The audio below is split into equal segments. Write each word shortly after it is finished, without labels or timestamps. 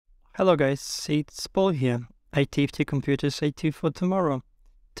Hello guys, it's Paul here, ITFT Computers IT for Tomorrow.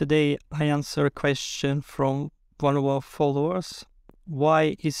 Today I answer a question from one of our followers.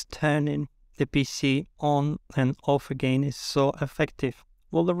 Why is turning the PC on and off again is so effective?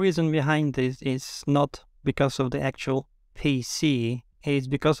 Well, the reason behind this is not because of the actual PC, it's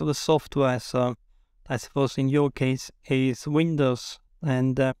because of the software. So I suppose in your case is Windows,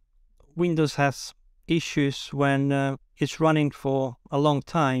 and Windows has issues when it's running for a long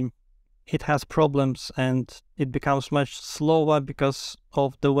time. It has problems and it becomes much slower because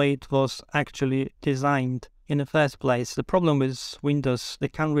of the way it was actually designed in the first place. The problem with Windows, they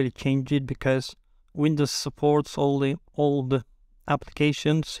can't really change it because Windows supports all the old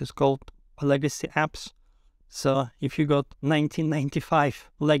applications. It's called legacy apps. So if you got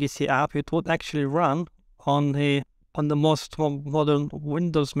 1995 legacy app, it would actually run on the most modern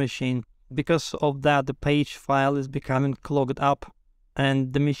Windows machine. Because of that, the page file is becoming clogged up,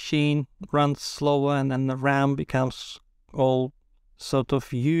 and the machine runs slower, and then the RAM becomes all sort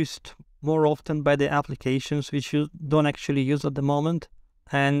of used more often by the applications which you don't actually use at the moment,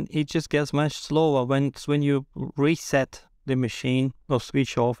 and it just gets much slower when you reset the machine or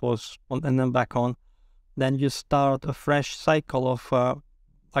switch off and then back on. Then you start a fresh cycle of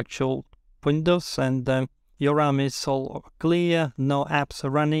actual Windows, and your RAM is all clear, no apps are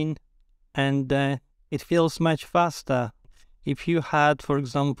running, and it feels much faster. If you had, for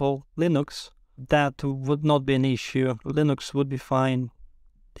example, Linux, that would not be an issue. Linux would be fine.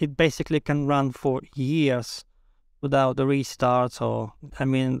 It basically can run for years without a restart.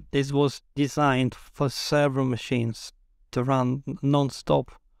 This was designed for several machines to run non-stop.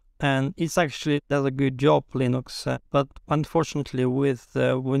 And it's actually does a good job, Linux. But unfortunately, with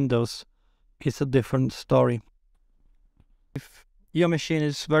Windows, it's a different story. If your machine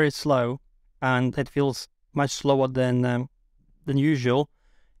is very slow and it feels much slower than usual,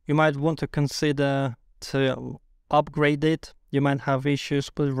 you might want to consider to upgrade it. You might have issues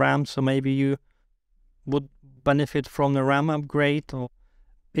with RAM, so maybe you would benefit from the RAM upgrade, or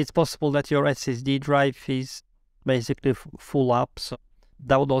it's possible that your SSD drive is basically full up, so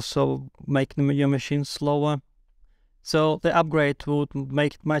that would also make your machine slower. So the upgrade would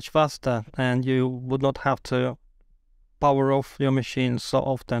make it much faster and you would not have to power off your machine so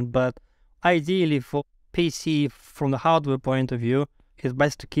often. But ideally for PC, from the hardware point of view, it's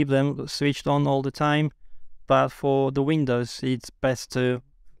best to keep them switched on all the time. But for the Windows, it's best to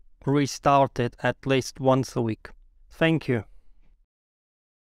restart it at least once a week. Thank you.